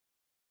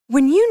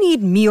When you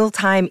need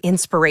mealtime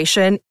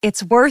inspiration,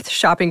 it's worth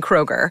shopping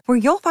Kroger, where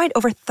you'll find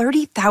over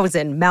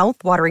 30,000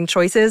 mouth-watering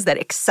choices that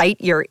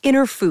excite your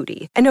inner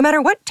foodie. And no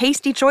matter what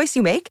tasty choice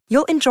you make,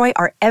 you'll enjoy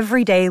our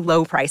everyday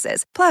low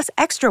prices, plus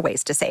extra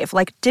ways to save,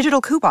 like digital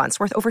coupons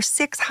worth over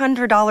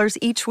 $600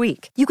 each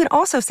week. You can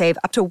also save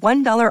up to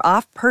 $1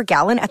 off per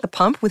gallon at the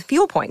pump with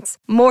fuel points.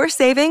 More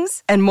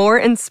savings and more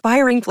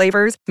inspiring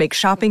flavors make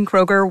shopping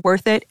Kroger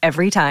worth it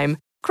every time.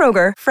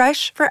 Kroger,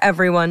 fresh for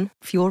everyone.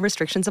 Fuel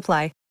restrictions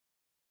apply.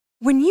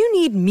 When you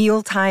need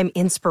mealtime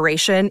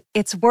inspiration,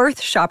 it's worth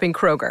shopping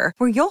Kroger,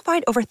 where you'll find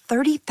over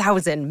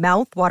 30,000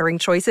 mouth-watering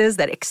choices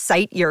that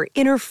excite your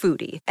inner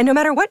foodie. And no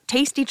matter what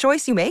tasty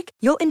choice you make,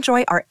 you'll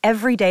enjoy our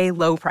everyday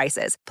low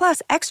prices,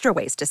 plus extra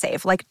ways to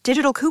save, like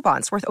digital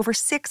coupons worth over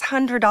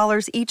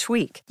 $600 each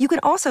week. You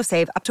can also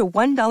save up to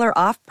 $1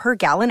 off per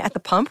gallon at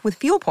the pump with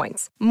fuel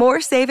points.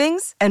 More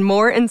savings and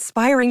more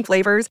inspiring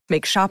flavors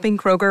make shopping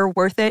Kroger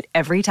worth it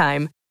every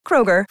time.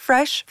 Kroger,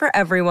 fresh for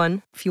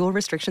everyone. Fuel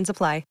restrictions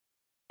apply.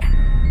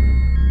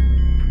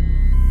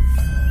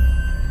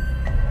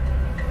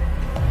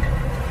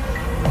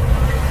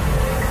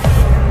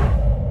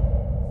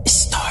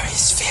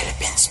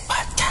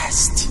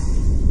 Podcast.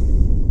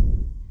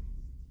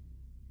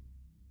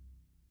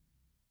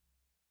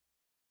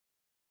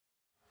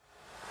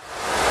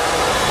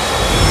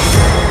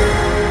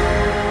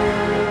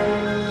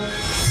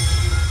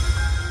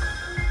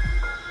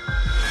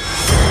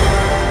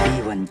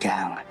 B1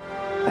 Gang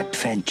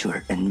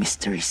Adventure and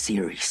Mystery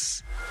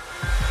Series.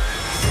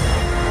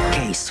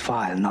 Case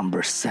File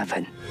Number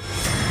 7.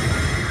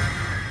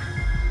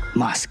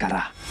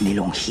 Maskara ni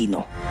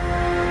Longino.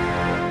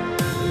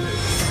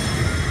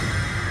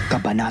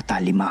 Kabanata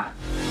 5.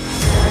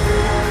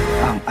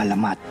 Ang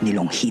alamat ni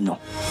Longino.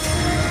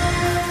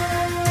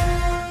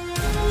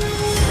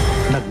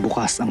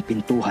 Nagbukas ang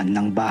pintuhan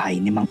ng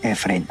bahay ni Mang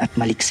Efren at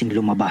maliksing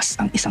lumabas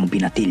ang isang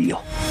binatilyo.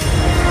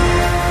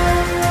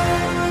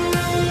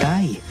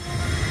 Tay,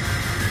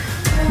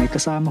 may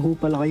kasama ho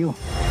pala kayo.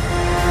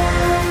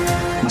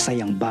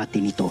 Masayang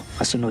bati nito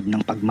kasunod ng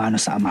pagmano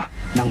sa ama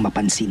nang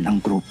mapansin ang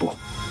grupo.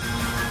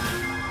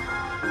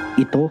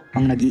 Ito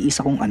ang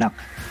nag-iisa kong anak,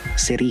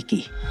 si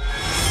Ricky.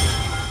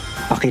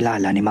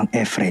 Pakilala ni Mang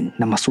Efren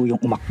na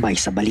masuyong umakbay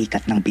sa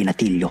balikat ng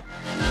binatilyo.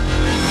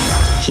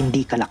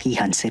 Hindi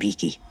kalakihan si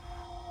Ricky.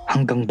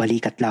 Hanggang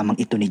balikat lamang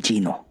ito ni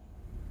Gino.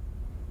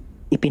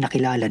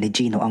 Ipinakilala ni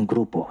Gino ang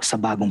grupo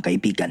sa bagong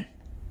kaibigan.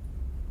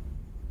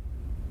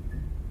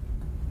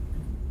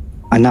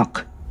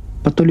 Anak,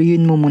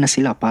 patuloyin mo muna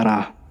sila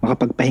para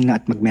makapagpahinga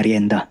at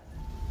magmeryenda.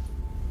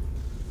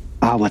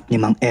 Awat ni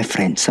Mang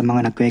Efren sa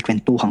mga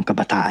nagkwekwentuhang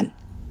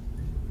kabataan.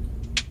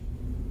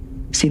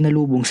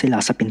 Sinalubong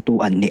sila sa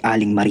pintuan ni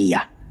Aling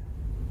Maria,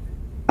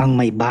 ang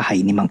may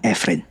bahay ni Mang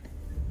Efren.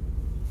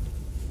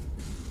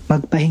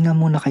 Magpahinga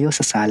muna kayo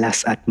sa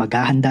salas at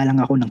maghahanda lang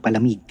ako ng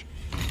palamig,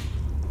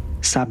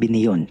 sabi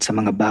niyon sa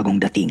mga bagong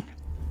dating.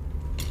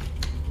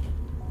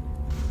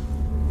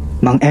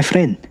 Mang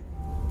Efren,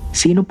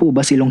 sino po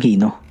ba si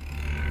Longino?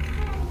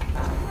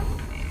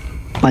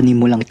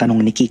 Panimulang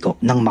tanong ni Kiko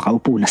nang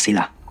makaupo na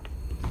sila.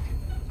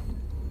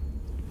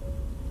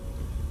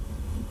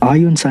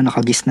 Ayon sa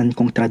nakagisnan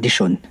kong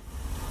tradisyon,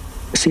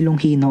 si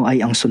Longino ay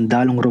ang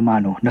sundalong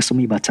Romano na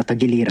sumibat sa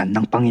tagiliran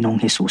ng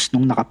Panginoong Hesus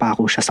nung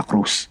nakapako siya sa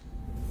krus.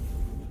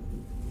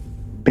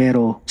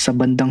 Pero sa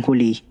bandang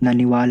huli,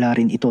 naniwala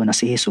rin ito na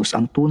si Hesus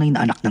ang tunay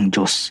na anak ng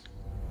Diyos.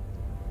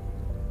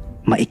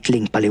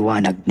 Maikling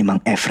paliwanag ni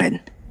Mang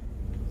Efren.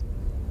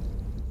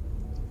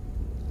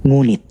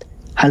 Ngunit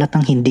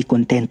halatang hindi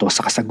kontento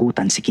sa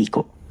kasagutan si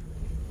Kiko.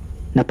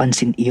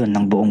 Napansin iyon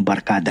ng buong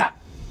barkada,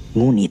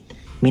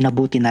 ngunit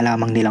minabuti na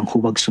lamang nilang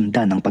huwag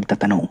sundan ang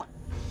pagtatanong.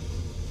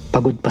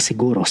 Pagod pa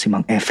siguro si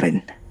Mang Efren.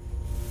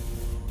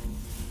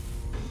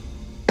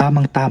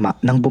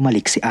 Tamang-tama nang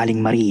bumalik si Aling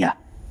Maria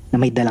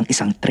na may dalang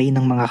isang tray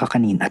ng mga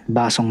kakanin at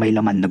basong may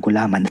laman na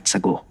gulaman at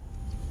sago.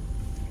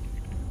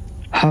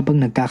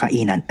 Habang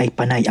nagkakainan ay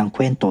panay ang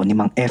kwento ni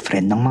Mang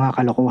Efren ng mga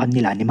kalokohan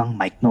nila ni Mang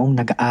Mike noong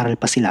nag-aaral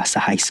pa sila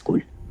sa high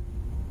school.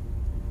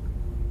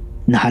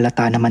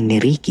 Nahalata naman ni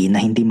Ricky na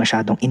hindi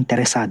masyadong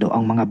interesado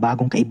ang mga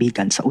bagong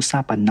kaibigan sa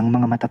usapan ng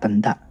mga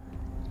matatanda.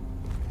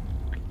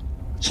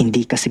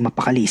 Hindi kasi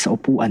mapakali sa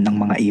upuan ng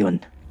mga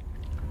iyon.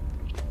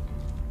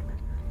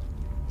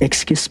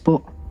 Excuse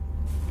po,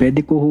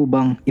 pwede ko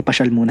hubang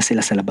ipasyal muna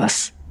sila sa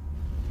labas?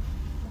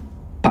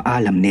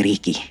 Paalam ni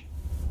Ricky.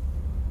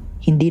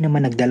 Hindi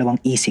naman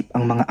nagdalawang isip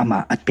ang mga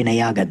ama at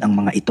pinayagan ang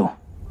mga ito.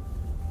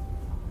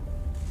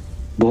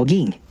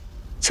 Boging,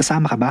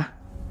 sasama ka ba?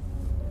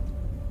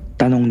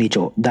 Tanong ni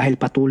Joe dahil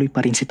patuloy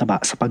pa rin si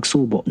Taba sa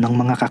pagsubo ng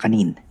mga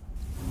kakanin.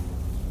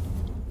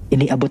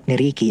 Iniabot ni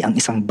Ricky ang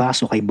isang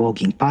baso kay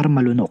Boging para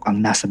malunok ang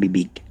nasa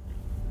bibig.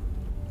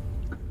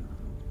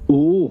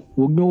 Oo,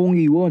 huwag niyo akong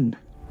iwan.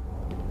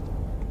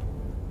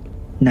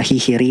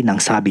 Nahihiri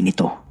ng sabi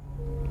nito.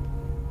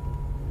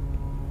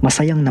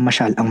 Masayang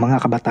namasyal ang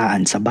mga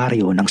kabataan sa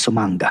baryo ng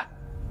Sumanga.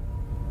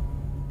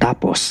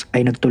 Tapos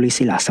ay nagtuloy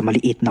sila sa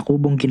maliit na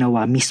kubong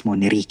ginawa mismo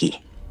ni Ricky.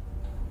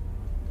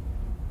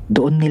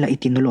 Doon nila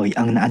itinuloy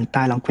ang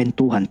naantalang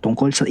kwentuhan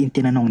tungkol sa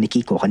itinanong ni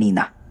Kiko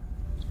kanina.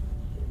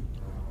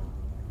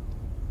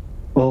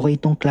 Okay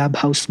tong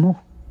clubhouse mo.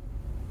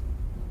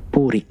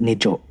 Puri ni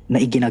Joe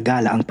na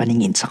iginagala ang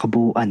paningin sa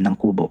kabuuan ng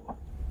kubo.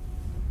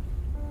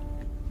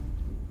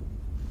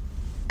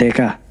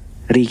 Teka,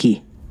 Ricky,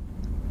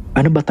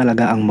 ano ba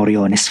talaga ang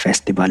Moriones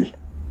Festival?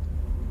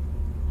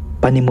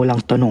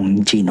 Panimulang tanong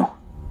ni Gino.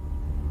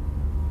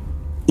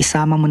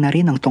 Isama mo na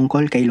rin ang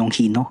tungkol kay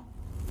Longino.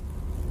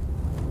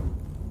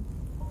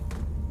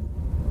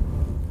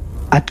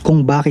 At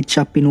kung bakit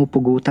siya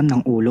pinupugutan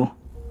ng ulo?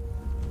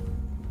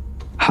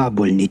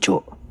 Habol ni Joe.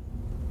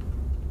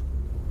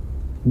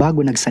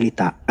 Bago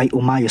nagsalita ay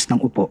umayos ng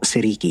upo si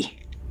Ricky.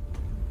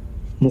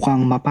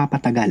 Mukhang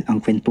mapapatagal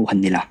ang kwentuhan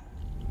nila.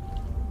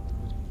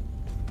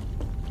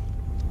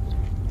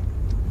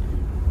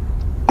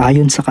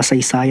 Ayon sa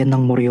kasaysayan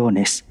ng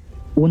Moriones,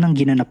 unang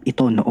ginanap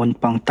ito noon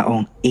pang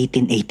taong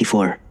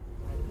 1884.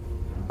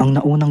 Ang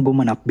naunang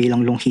gumanap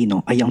bilang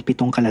Longino ay ang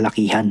 7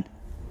 kalalakihan.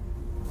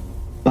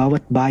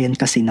 Bawat bayan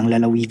kasi ng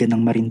lalawigan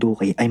ng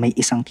Marinduque ay may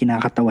isang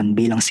kinakatawan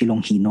bilang si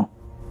Longino.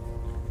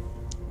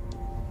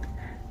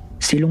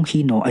 Si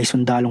Longino ay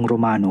sundalong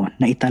Romano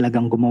na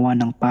italagang gumawa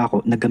ng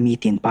pako na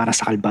gamitin para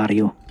sa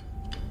kalbaryo.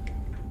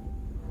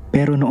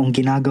 Pero noong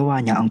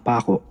ginagawa niya ang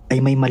pako ay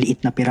may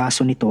maliit na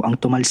piraso nito ang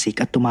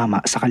tumalsik at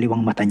tumama sa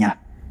kaliwang mata niya.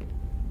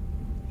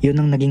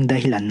 Yun ang naging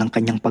dahilan ng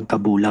kanyang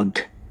pagkabulag.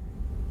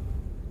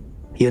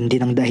 Yun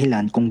din ang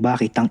dahilan kung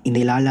bakit ang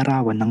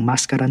inilalarawan ng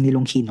maskara ni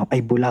Longino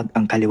ay bulag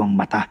ang kaliwang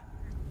mata.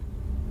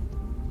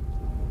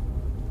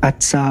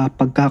 At sa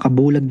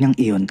pagkakabulag niyang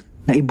iyon,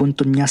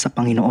 naibuntun niya sa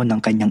Panginoon ng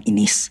kanyang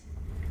inis.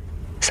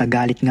 Sa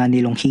galit nga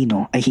ni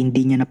Longino ay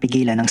hindi niya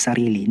napigilan ang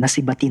sarili na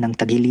sibatin ang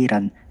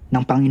tagiliran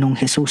ng Panginoong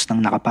Hesus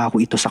nang nakapako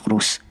ito sa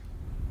krus.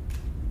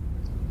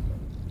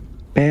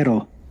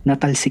 Pero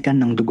natalsikan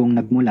ng dugong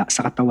nagmula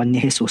sa katawan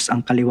ni Hesus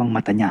ang kaliwang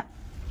mata niya.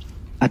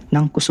 At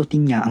nang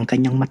kusutin niya ang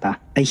kanyang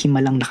mata ay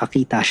himalang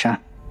nakakita siya.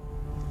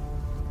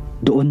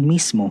 Doon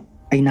mismo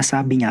ay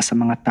nasabi niya sa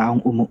mga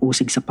taong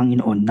umuusig sa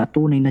Panginoon na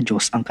tunay na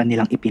Diyos ang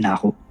kanilang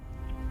ipinako.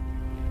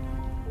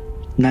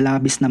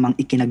 Nalabis namang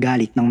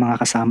ikinagalit ng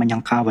mga kasama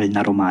niyang kawal na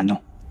Romano.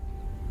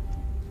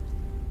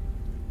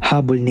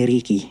 Habol ni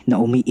Ricky na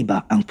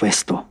umiiba ang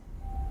pwesto.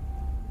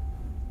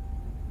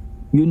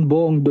 Yun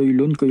ba ang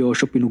dahilan kaya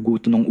siya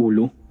pinugutan ng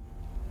ulo?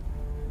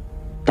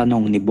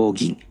 Tanong ni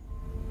Boging.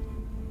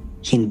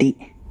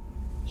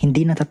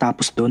 Hindi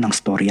natatapos doon ang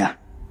storya.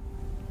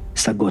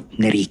 Sagot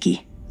ni Ricky.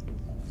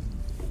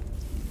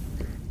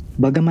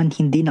 Bagaman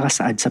hindi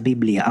nakasaad sa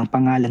Biblia ang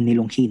pangalan ni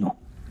Longino,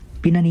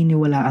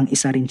 pinaniniwala ang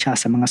isa rin siya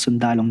sa mga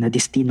sundalong na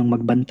destinong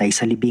magbantay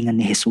sa libingan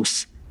ni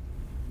Jesus.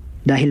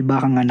 Dahil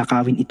baka nga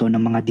nakawin ito ng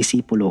mga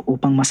disipulo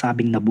upang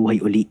masabing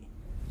nabuhay uli.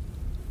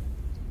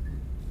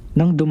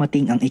 Nang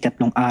dumating ang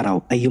 3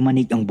 araw ay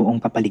yumanig ang buong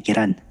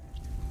kapaligiran.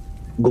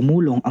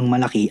 Gumulong ang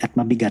malaki at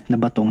mabigat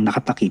na batong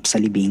nakatakip sa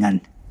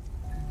libingan.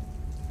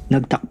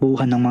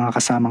 Nagtakbuhan ng mga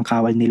kasamang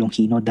kawal ni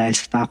Longino dahil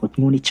sa takot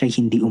ngunit siya'y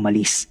hindi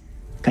umalis.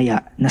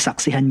 Kaya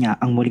nasaksihan niya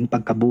ang muling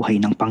pagkabuhay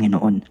ng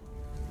Panginoon.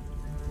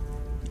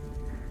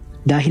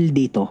 Dahil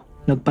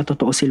dito,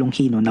 nagpatotoo si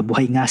Longino na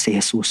buhay nga si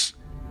Jesus.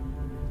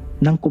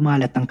 Nang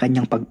kumalat ang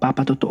kanyang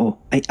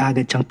pagpapatotoo ay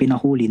agad siyang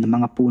pinahuli ng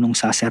mga punong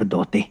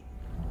saserdote.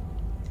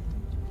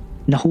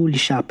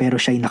 Nahuli siya pero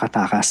siya'y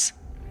nakatakas.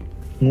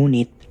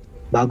 Ngunit,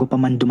 bago pa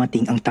man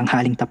dumating ang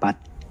tanghaling tapat,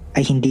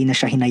 ay hindi na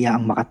siya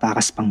hinayaang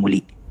makatakas pang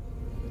muli.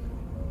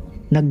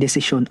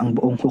 Nagdesisyon ang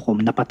buong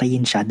hukom na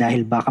patayin siya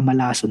dahil baka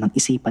malaso ng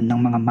isipan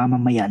ng mga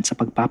mamamayan sa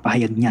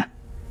pagpapahayag niya.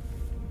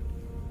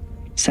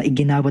 Sa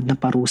iginawad na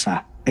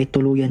parusa ay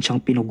tuluyan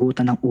siyang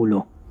pinugutan ng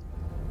ulo.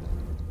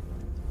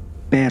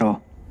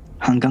 Pero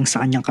hanggang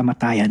sa kanyang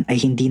kamatayan ay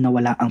hindi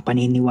nawala ang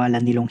paniniwala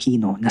ni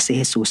Longino na si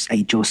Jesus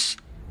ay Diyos.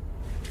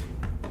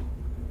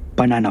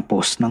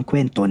 Pananapos ng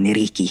kwento ni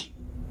Ricky.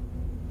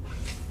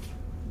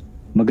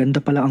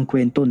 Maganda pala ang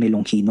kwento ni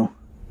Longino.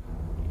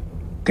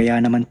 Kaya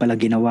naman pala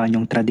ginawa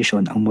niyong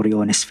tradisyon ang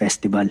Moriones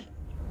Festival.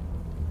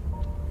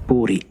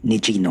 Puri ni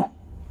Gino.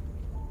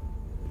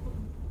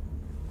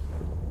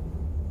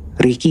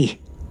 Ricky,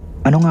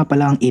 ano nga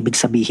pala ang ibig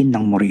sabihin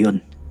ng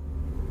Morion?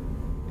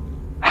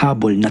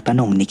 Habol na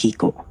tanong ni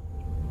Kiko.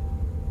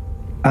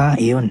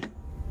 Iyon.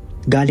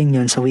 Galing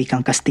yon sa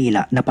wikang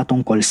Kastila na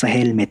patungkol sa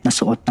helmet na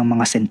suot ng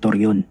mga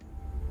senturyon.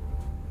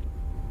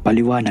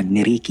 Paliwanag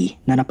ni Ricky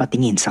na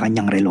napatingin sa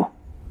kanyang relo.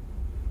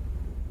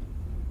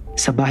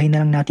 Sa bahay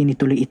na lang natin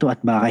ituloy ito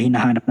at baka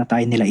hinahanap na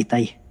tayo nila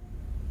Itay.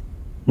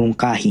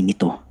 Mungkahi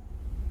nito.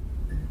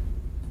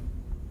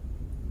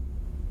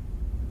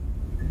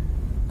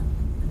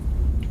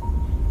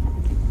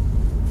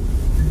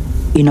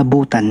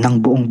 Inabutan ng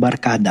buong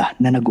barkada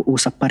na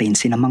nag-uusap pa rin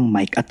sina Mang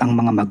Mike at ang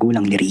mga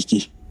magulang ni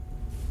Ricky.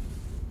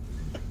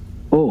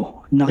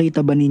 Oh,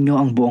 nakita ba ninyo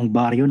ang buong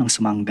baryo ng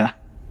Sumanga?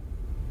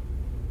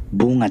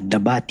 Bungad na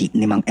bati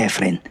ni Mang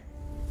Efren.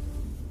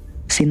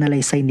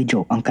 Sinalaysay ni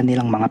Joe ang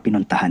kanilang mga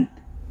pinuntahan.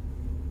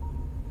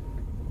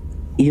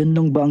 Iyon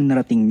lang ba ang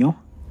narating nyo?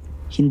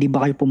 Hindi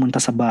ba kayo pumunta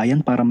sa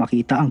bayan para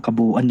makita ang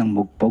kabuuan ng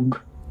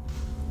mugpog?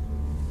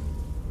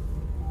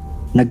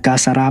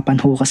 Nagkasarapan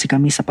ho kasi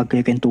kami sa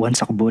pagkikwentuhan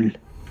sa kubol.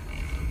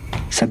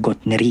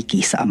 Sagot ni Ricky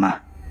sa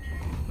ama.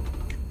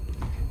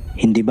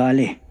 Hindi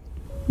bale,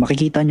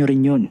 makikita nyo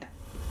rin yun.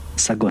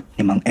 Sagot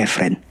ni Mang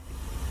Efren.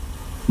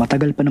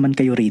 Matagal pa naman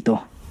kayo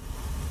rito.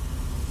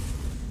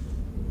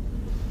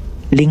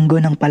 Linggo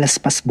ng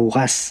palaspas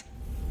bukas.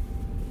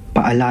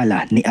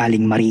 Paalala ni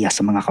Aling Maria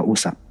sa mga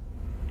kausap.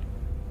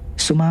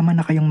 Sumama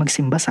na kayong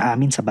magsimba sa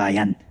amin sa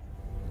bayan.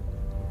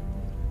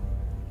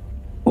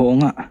 Oo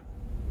nga.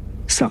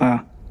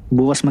 Saka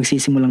bukas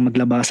magsisimulang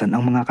maglabasan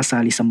ang mga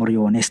kasali sa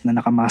Moriones na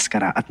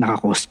nakamaskara at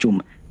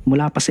nakakostume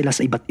mula pa sila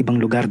sa iba't ibang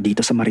lugar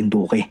dito sa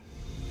Marinduque.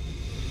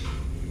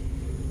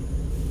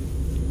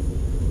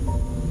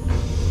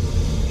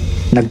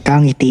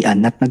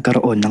 Nagkangitian at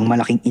nagkaroon ng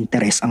malaking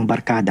interes ang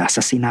barkada sa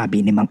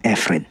sinabi ni Mang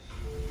Efren.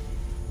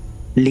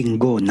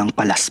 Linggo ng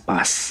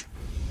palaspas.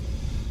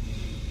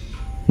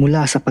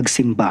 Mula sa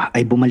pagsimba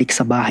ay bumalik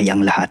sa bahay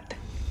ang lahat.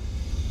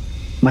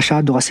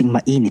 Masyado kasing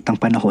mainit ang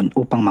panahon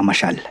upang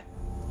mamasyal.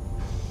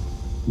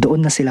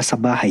 Doon na sila sa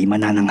bahay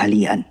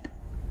manananghalian.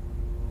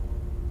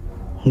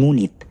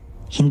 Ngunit,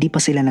 hindi pa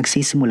sila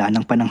nagsisimula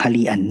ng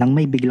pananghalian nang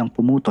may biglang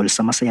pumutol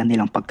sa masaya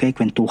nilang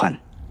pagkikwentuhan.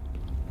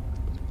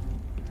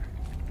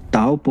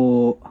 Tao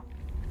po.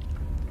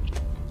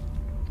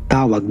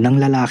 Tawag ng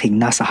lalaking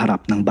nasa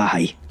harap ng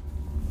bahay.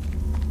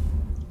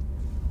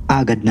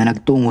 Agad na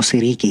nagtungo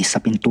si Ricky sa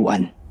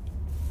pintuan.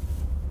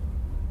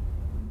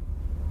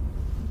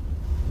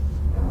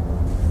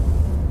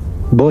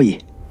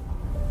 Boy,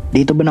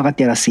 dito ba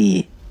nakatira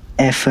si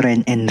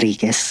Efren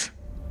Enriquez?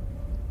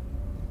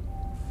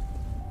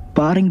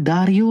 Paring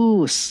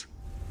Darius!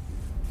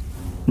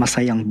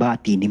 Masayang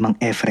bati ni Mang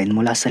Efren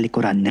mula sa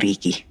likuran ni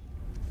Ricky.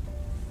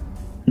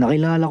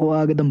 Nakilala ko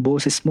agad ang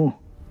boses mo.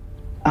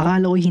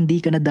 Akala ko hindi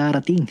ka na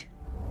darating.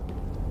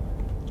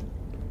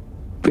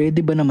 Pwede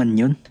ba naman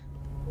yun?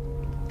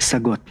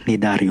 Sagot ni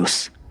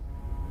Darius.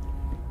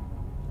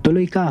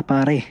 Tuloy ka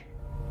pare.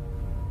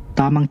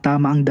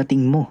 Tamang-tama ang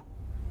dating mo.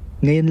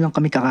 Ngayon lang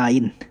kami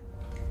kakain.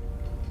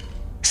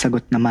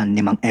 Sagot naman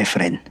ni Mang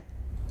Efren.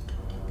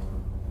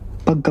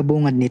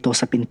 Pagkabungad nito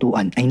sa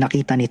pintuan ay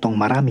nakita nitong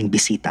maraming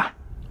bisita.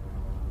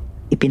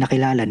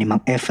 Ipinakilala ni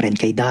Mang Efren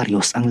kay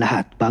Darius ang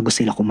lahat bago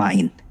sila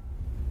kumain.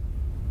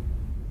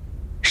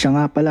 Siya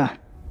nga pala,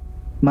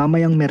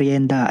 mamayang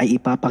merienda ay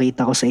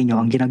ipapakita ko sa inyo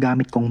ang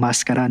ginagamit kong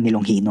maskara ni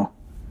Longino.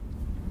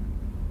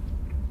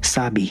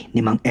 Sabi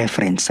ni Mang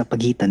Efren sa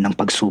pagitan ng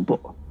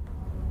pagsubo.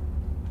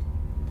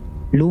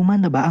 Luma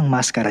na ba ang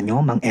maskara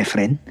nyo, Mang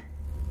Efren?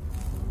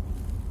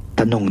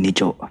 Tanong ni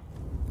Joe.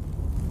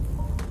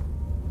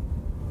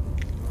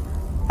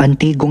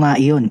 Antigo nga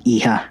iyon,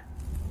 iha.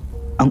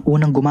 Ang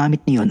unang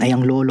gumamit niyon ay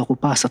ang lolo ko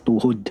pa sa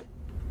tuhod.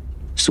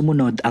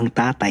 Sumunod ang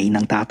tatay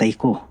ng tatay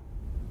ko.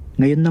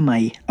 Ngayon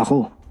namay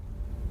ako.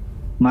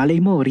 Malay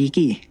mo,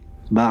 Ricky,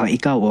 baka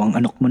ikaw o ang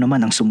anak mo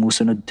naman ang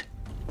sumusunod.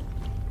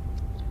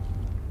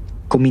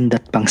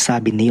 Kumindat pang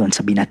sabi niyon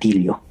sa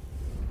binatilyo.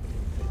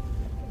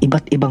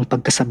 Iba't ibang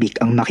pagkasabik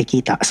ang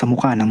makikita sa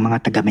mukha ng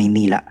mga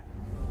taga-Maynila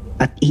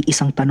at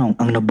iisang tanong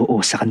ang nabuo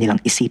sa kanilang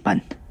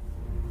isipan.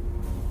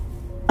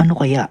 Ano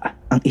kaya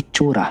ang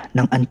itsura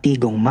ng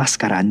antigong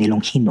maskara ni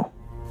Longino?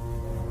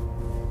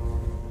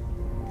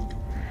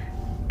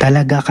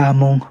 Talaga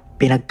kamong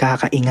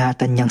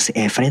pinagkakaingatan niyang si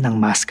Efren ang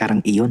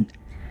maskarang iyon?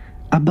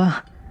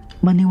 Aba,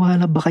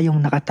 maniwala ba kayong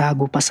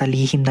nakatago pa sa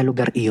lihim na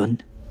lugar iyon?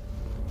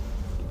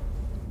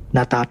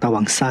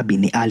 Natatawang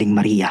sabi ni Aling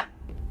Maria.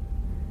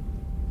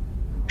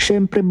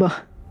 Siyempre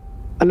ba,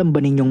 alam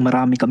ba ninyong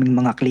marami kaming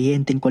mga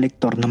kliyenteng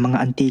kolektor ng mga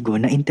antigo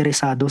na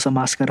interesado sa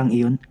maskarang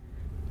iyon?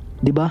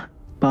 Di ba,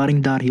 paring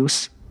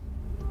Darius?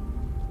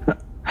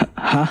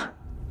 Ha?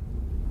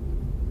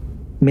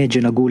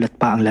 Medyo nagulat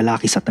pa ang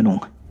lalaki sa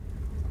tanong.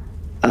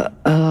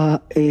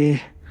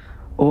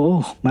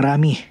 Oo,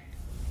 marami.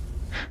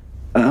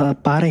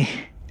 Pare,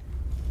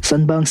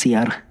 saan ba ang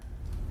CR?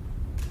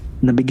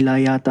 Nabigla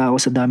yata ako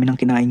sa dami ng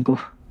kinain ko.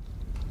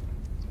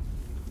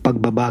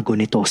 Pagbabago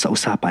nito sa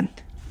usapan.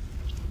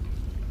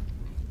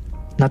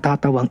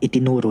 Natatawang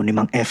itinuro ni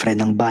Mang Efren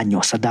ang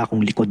banyo sa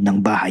dakong likod ng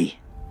bahay.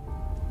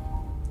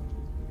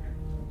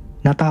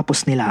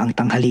 Natapos nila ang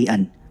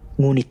tanghalian,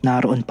 ngunit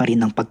naroon pa rin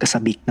ang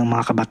pagkasabik ng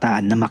mga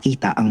kabataan na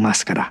makita ang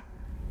maskara.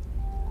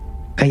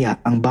 Kaya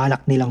ang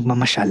balak nilang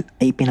mamasyal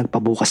ay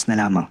pinagpabukas na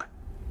lamang.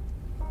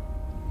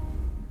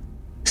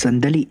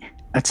 Sandali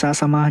at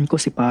sasamahan ko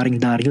si paring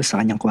Darius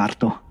sa kanyang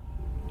kwarto.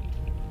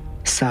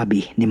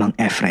 Sabi ni Mang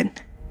Efren.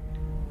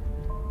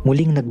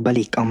 Muling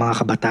nagbalik ang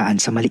mga kabataan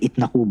sa maliit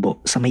na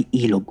kubo sa may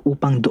ilog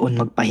upang doon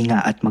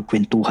magpahinga at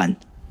magkwentuhan.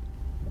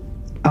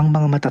 Ang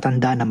mga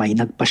matatanda na may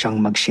nagpasyang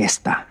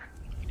magsyesta.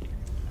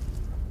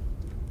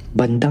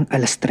 Bandang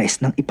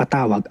 3:00 nang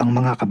ipatawag ang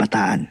mga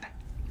kabataan.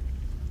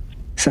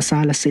 Sa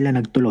sala sila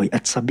nagtuloy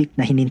at sabik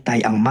na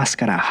hinintay ang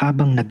maskara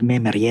habang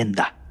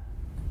nagmemeryenda.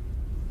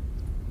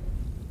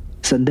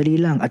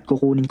 Sandali lang at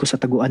kukunin ko sa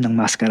taguan ng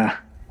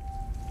maskara.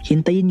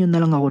 Hintayin niyo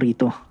na lang ako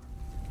rito.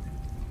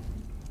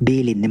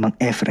 Bilin ni Mang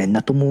Efren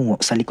na tumungo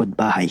sa likod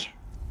bahay.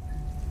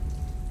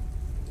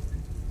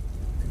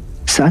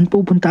 Saan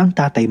pupunta ang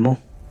tatay mo?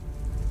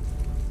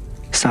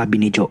 Sabi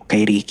ni Joe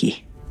kay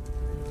Ricky.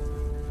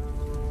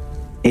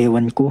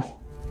 Ewan ko.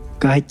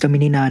 Kahit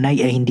kami ni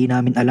nanay ay hindi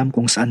namin alam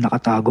kung saan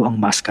nakatago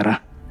ang maskara.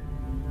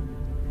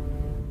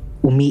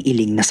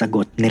 Umiiling na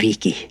sagot ni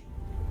Ricky.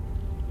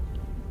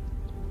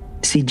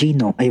 Si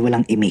Gino ay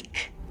walang imik.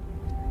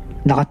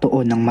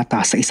 Nakatuon ng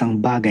mata sa isang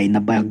bagay na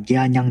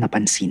bahagya niyang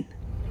napansin.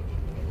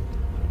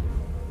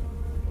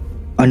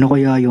 Ano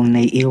kaya yung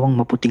naiiwang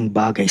maputing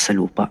bagay sa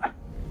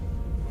lupa?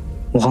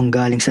 Mukhang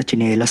galing sa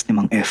tsinelas ni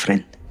Mang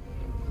Efren.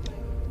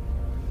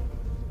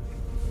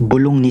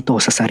 Bulong nito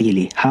sa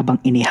sarili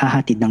habang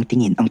inihahatid ng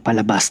tingin ang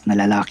palabas na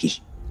lalaki.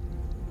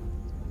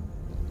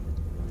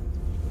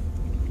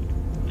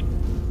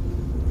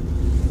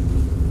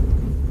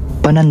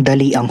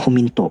 Panandali ang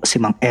huminto si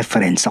Mang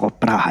Efren sa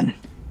koprahan.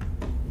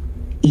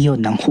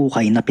 Iyon ang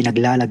hukay na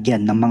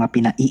pinaglalagyan ng mga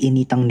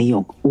pinaiinitang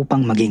niyog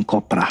upang maging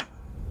kopra.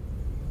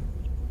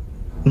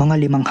 Mga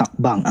 5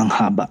 hakbang ang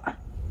haba.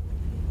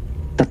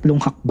 3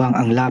 hakbang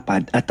ang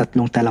lapad at 3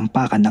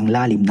 talampakan ang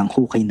lalim ng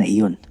hukay na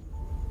iyon.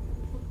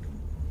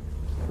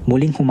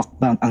 Muling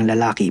humakbang ang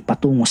lalaki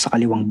patungo sa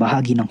kaliwang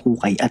bahagi ng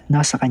hukay at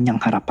nasa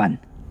kanyang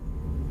harapan.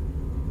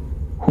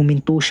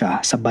 Huminto siya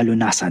sa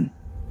balunasan.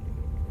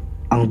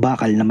 Ang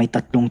bakal na may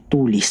 3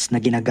 tulis na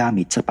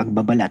ginagamit sa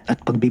pagbabalat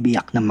at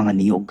pagbibiyak ng mga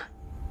niyog.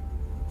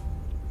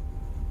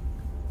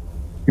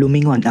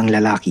 Lumingon ang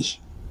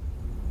lalaki.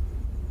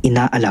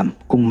 Inaalam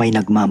kung may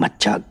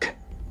nagmamatsyag.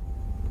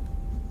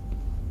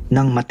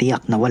 Nang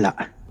matiyak na wala,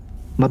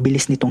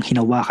 mabilis nitong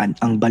hinawakan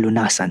ang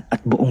balunasan at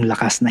buong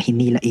lakas na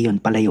hinila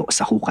iyon palayo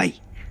sa hukay.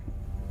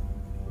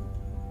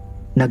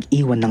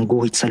 Nag-iwan ng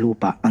guhit sa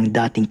lupa ang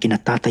dating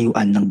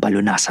kinatatayuan ng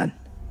balunasan.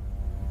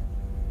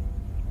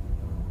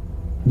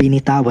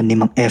 Binitawan ni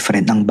Mang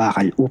Efren ang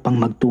bakal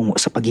upang magtungo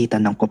sa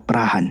pagitan ng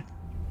koprahan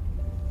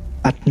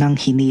at nang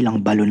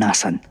hinilang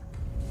balunasan.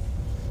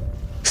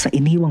 Sa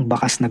iniwang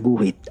bakas na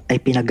guhit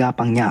ay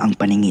pinagapang niya ang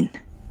paningin.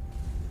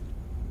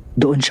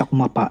 Doon siya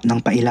kumapa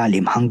ng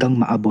pailalim hanggang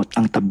maabot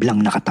ang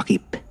tablang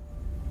nakatakip.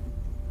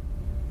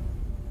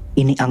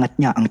 Iniangat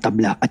niya ang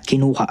tabla at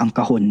kinuha ang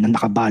kahon na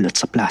nakabalot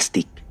sa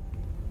plastik.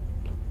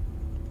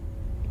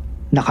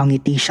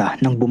 Nakangiti siya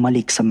nang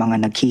bumalik sa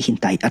mga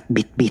naghihintay at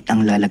bitbit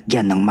ang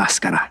lalagyan ng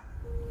maskara.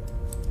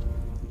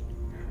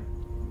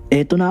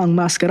 Eto na ang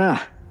maskara!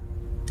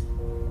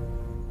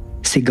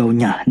 Sigaw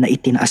niya na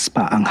itinaas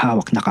pa ang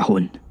hawak na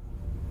kahon.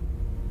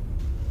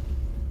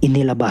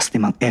 Inilabas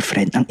ni Mang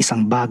Efren ang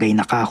isang bagay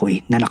na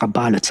kahoy na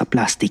nakabalot sa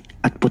plastik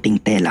at puting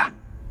tela.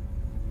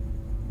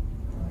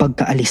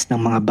 Pagkaalis ng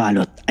mga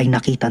balot ay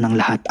nakita ng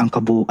lahat ang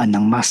kabuuan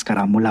ng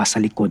maskara mula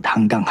sa likod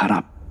hanggang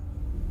harap.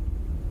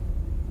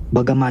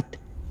 Bagamat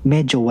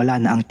medyo wala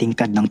na ang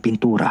tingkad ng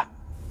pintura,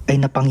 ay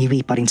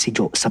napangiwi pa rin si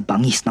Joe sa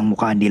bangis ng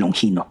mukha ni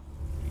Longino.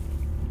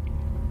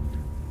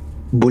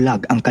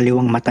 Bulag ang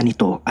kaliwang mata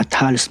nito at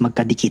halos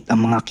magkadikit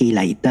ang mga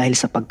kilay dahil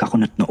sa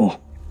pagkakunot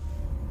noo.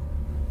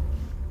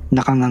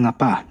 Nakanganga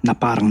pa na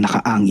parang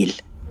nakaangil.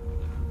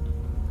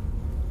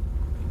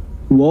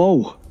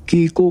 Wow,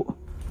 Kiko,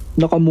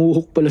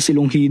 nakamuhok pala si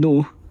Longino.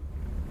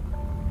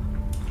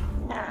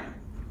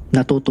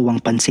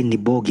 Natutuwang pansin ni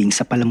Boging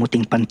sa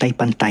palamuting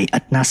pantay-pantay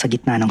at nasa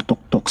gitna ng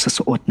tuktok sa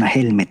suot na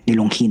helmet ni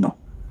Longino.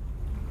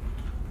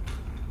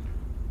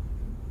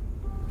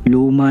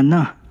 Luma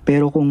na,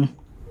 pero kung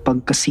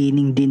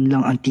pagkasining din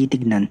lang ang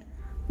titignan,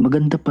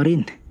 maganda pa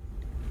rin.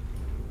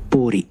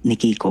 Puri ni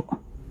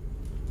Kiko.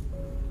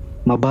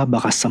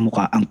 Mababakas sa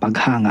muka ang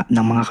paghanga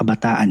ng mga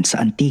kabataan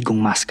sa antigong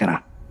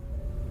maskara.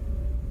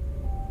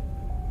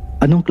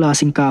 Anong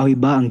klaseng kahoy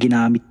ba ang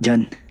ginamit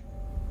dyan?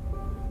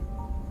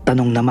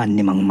 Tanong naman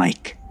ni Mang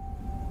Mike.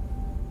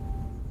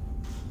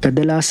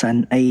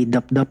 Kadalasan ay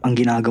dap-dap ang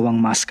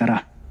ginagawang maskara.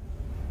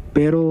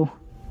 Pero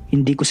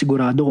hindi ko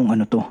sigurado kung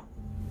ano to.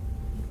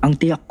 Ang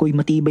tiyak ko'y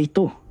matibay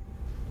to.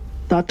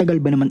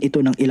 Tatagal ba naman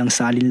ito ng ilang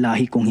salin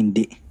lahi kung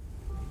hindi?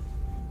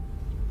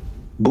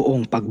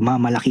 Buong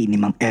pagmamalaki ni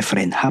Mang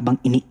Efren habang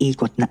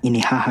iniikot na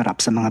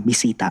inihaharap sa mga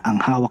bisita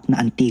ang hawak na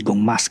antigong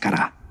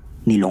maskara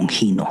ni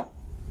Longino.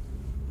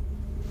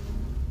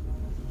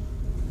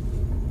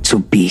 To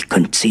be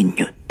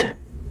continued.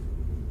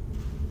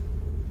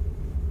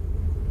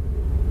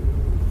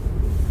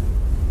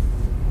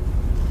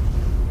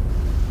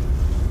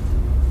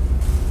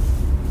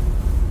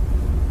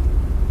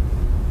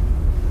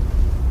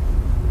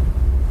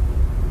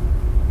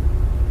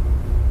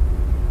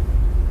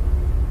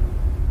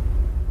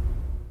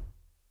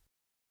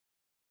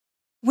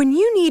 When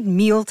you need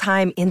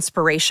mealtime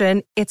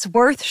inspiration, it's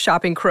worth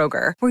shopping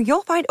Kroger, where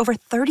you'll find over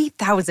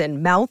 30,000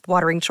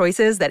 mouth-watering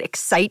choices that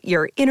excite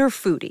your inner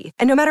foodie.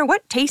 And no matter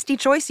what tasty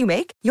choice you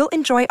make, you'll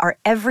enjoy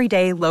our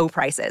everyday low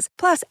prices,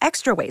 plus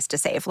extra ways to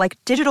save, like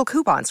digital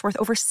coupons worth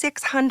over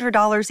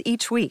 $600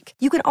 each week.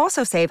 You can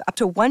also save up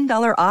to $1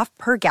 off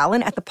per gallon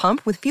at the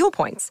pump with fuel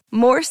points.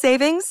 More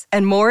savings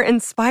and more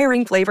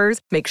inspiring flavors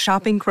make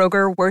shopping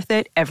Kroger worth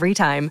it every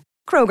time.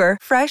 Kroger,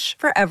 fresh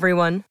for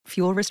everyone.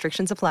 Fuel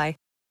restrictions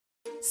apply.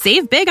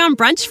 Save big on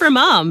brunch for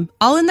mom,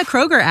 all in the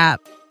Kroger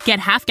app. Get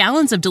half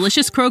gallons of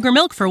delicious Kroger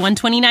milk for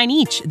 $1.29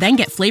 each. Then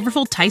get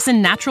flavorful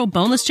Tyson natural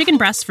boneless chicken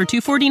breasts for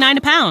 $2.49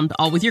 a pound,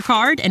 all with your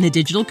card and a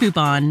digital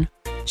coupon.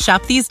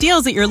 Shop these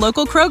deals at your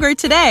local Kroger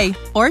today,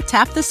 or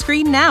tap the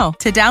screen now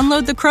to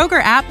download the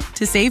Kroger app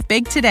to save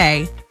big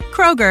today.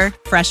 Kroger,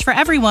 fresh for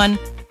everyone.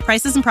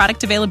 Prices and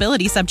product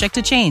availability subject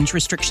to change.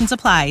 Restrictions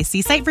apply.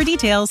 See site for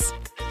details.